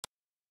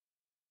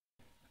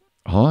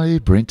Hi,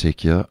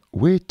 BrenTech here,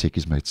 where tech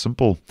is made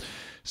simple.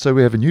 So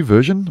we have a new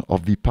version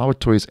of the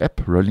PowerToys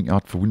app rolling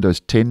out for Windows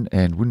 10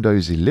 and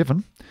Windows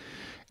 11.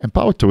 And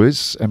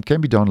PowerToys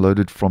can be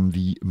downloaded from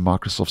the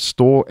Microsoft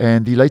Store,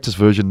 and the latest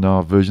version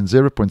now, version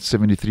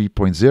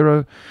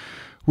 0.73.0,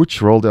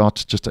 which rolled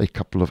out just a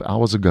couple of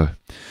hours ago.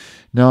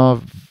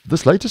 Now,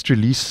 this latest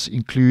release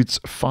includes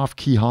 5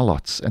 key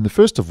highlights, and the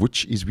first of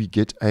which is we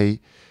get a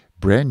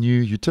brand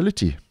new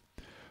utility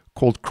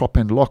called Crop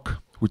and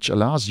Lock, which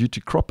allows you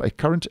to crop a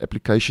current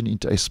application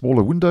into a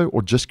smaller window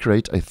or just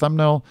create a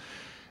thumbnail.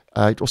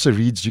 It also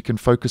reads you can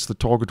focus the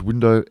target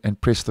window and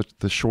press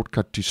the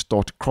shortcut to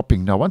start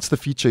cropping. Now, once the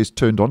feature is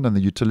turned on and the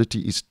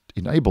utility is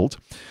enabled,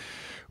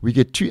 we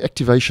get 2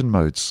 activation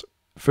modes.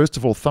 First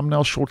of all,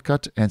 thumbnail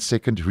shortcut, and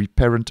second,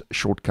 reparent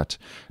shortcut.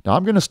 Now,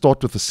 I'm going to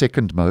start with the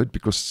second mode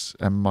because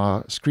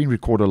my screen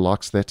recorder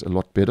likes that a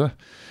lot better.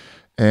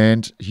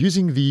 And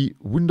using the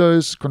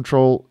Windows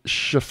Control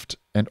Shift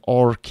and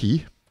R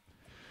key,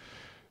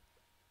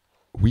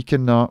 we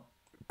can now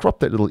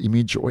crop that little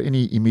image or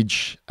any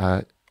image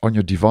on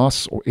your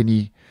device or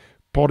any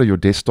part of your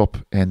desktop,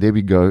 and there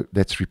we go.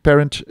 That's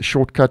reparent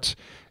shortcut,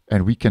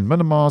 and we can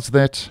minimize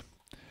that.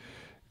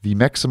 The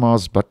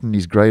maximize button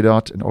is grayed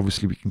out, and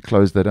obviously we can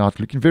close that out,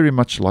 looking very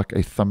much like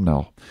a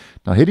thumbnail.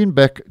 Now, heading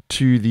back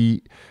to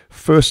the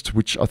first,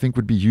 which I think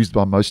would be used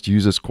by most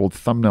users, called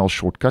thumbnail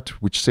shortcut,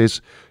 which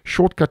says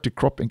shortcut to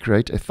crop and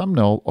create a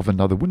thumbnail of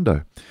another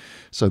window.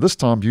 So this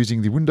time,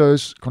 using the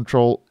Windows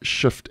Control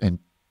Shift and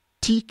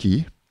T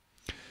key,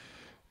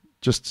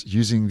 just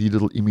using the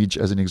little image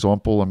as an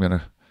example, I'm going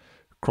to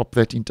crop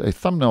that into a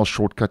thumbnail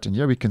shortcut, and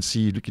here we can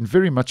see looking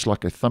very much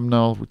like a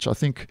thumbnail, which I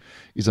think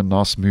is a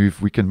nice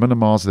move. We can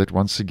minimize that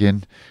once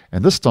again,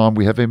 and this time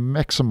we have a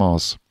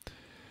maximize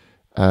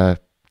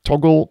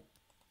toggle,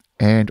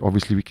 and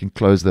obviously we can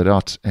close that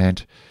out,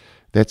 and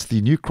that's the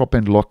new crop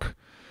and lock,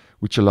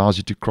 which allows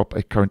you to crop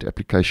a current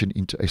application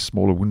into a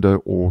smaller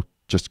window or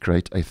just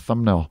create a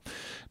thumbnail.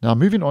 Now,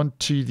 moving on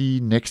to the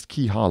next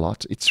key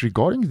highlight, it's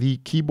regarding the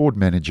keyboard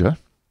manager.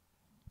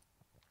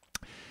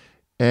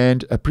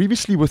 And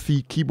previously with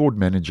the keyboard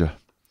manager,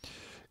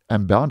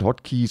 bound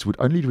hotkeys would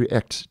only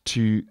react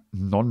to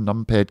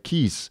non-Numpad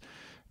keys.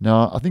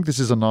 Now, I think this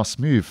is a nice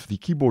move. The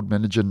keyboard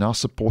manager now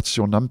supports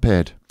your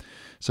Numpad.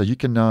 So you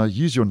can now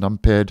use your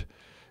Numpad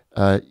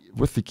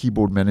with the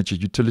keyboard manager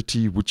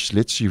utility, which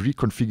lets you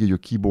reconfigure your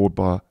keyboard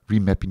by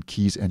remapping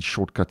keys and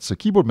shortcuts. So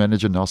keyboard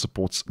manager now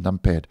supports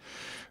Numpad.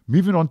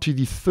 Moving on to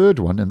the third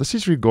one, and this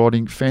is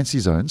regarding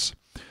FancyZones,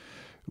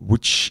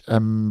 which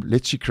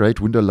lets you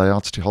create window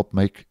layouts to help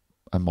make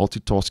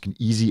multitasking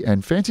easy.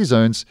 And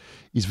FancyZones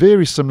is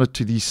very similar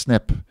to the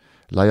Snap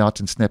layout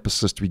and Snap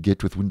Assist we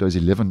get with Windows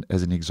 11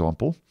 as an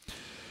example.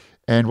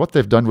 And what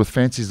they've done with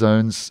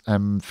FancyZones,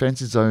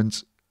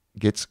 FancyZones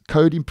gets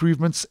code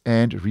improvements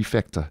and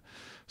refactor.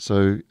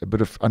 So a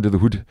bit of under the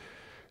hood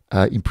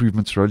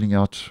improvements rolling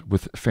out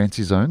with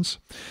FancyZones.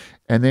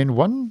 And then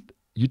one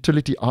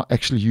utility I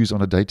actually use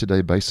on a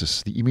day-to-day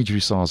basis, the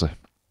ImageResizer.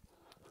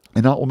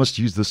 And I almost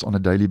use this on a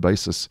daily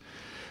basis,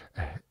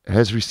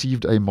 has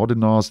received a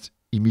modernized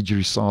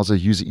ImageResizer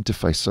user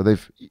interface. So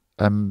they've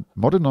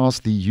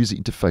modernized the user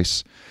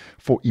interface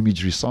for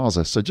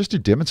ImageResizer. So just to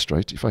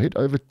demonstrate, if I head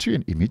over to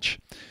an image,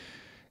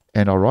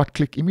 and I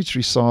right-click,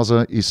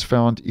 ImageResizer is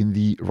found in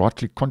the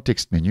right-click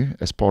context menu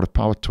as part of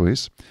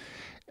PowerToys.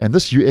 And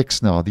this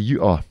UX now, the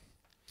UI,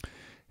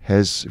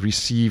 has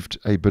received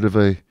a bit of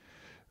a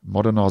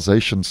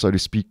modernization, so to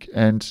speak,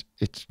 and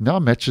it now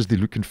matches the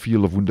look and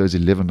feel of Windows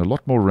 11. A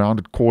lot more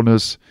rounded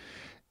corners,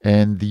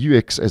 and the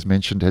UX, as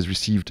mentioned, has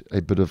received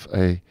a bit of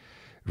a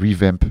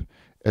revamp,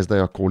 as they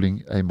are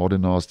calling a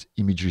modernized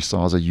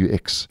ImageResizer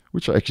UX,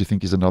 which I actually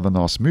think is another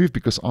nice move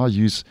because I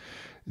use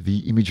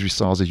the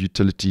ImageResizer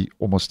utility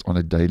almost on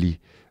a daily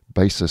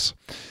basis.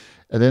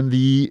 And then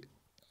the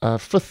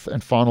fifth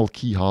and final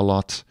key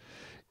highlight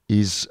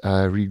is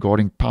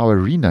regarding Power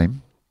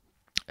Rename.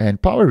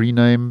 And Power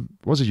Rename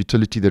was a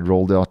utility that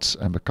rolled out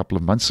a couple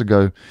of months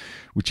ago,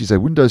 which is a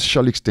Windows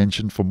shell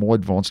extension for more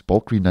advanced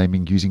bulk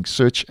renaming using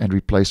search and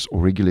replace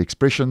or regular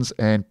expressions.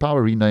 And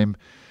Power Rename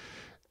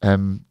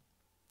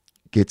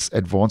gets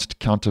advanced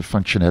counter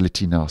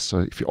functionality now. So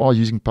if you are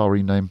using Power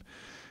Rename,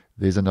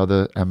 there's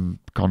another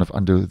kind of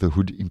under the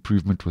hood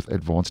improvement with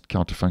advanced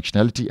counter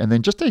functionality. And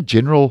then just a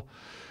general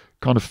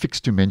kind of fix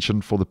to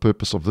mention for the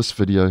purpose of this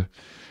video.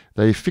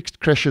 They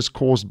fixed crashes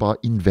caused by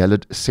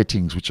invalid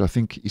settings, which I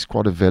think is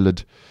quite a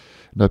valid,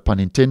 no pun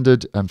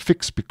intended,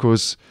 fix,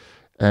 because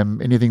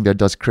anything that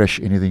does crash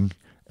anything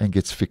and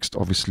gets fixed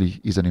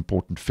obviously is an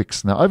important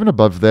fix. Now, over and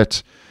above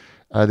that,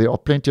 there are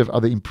plenty of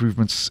other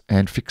improvements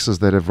and fixes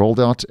that have rolled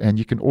out, and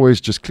you can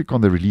always just click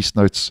on the release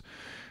notes,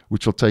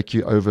 which will take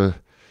you over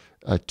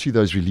to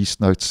those release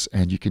notes,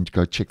 and you can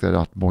go check that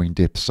out more in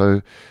depth.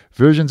 So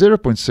version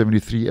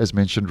 0.73, as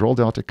mentioned, rolled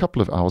out a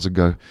couple of hours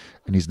ago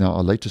and is now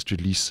our latest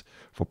release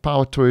for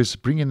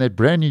PowerToys, bringing that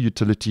brand new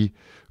utility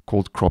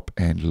called Crop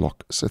and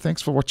Lock. So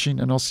thanks for watching,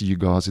 and I'll see you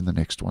guys in the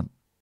next one.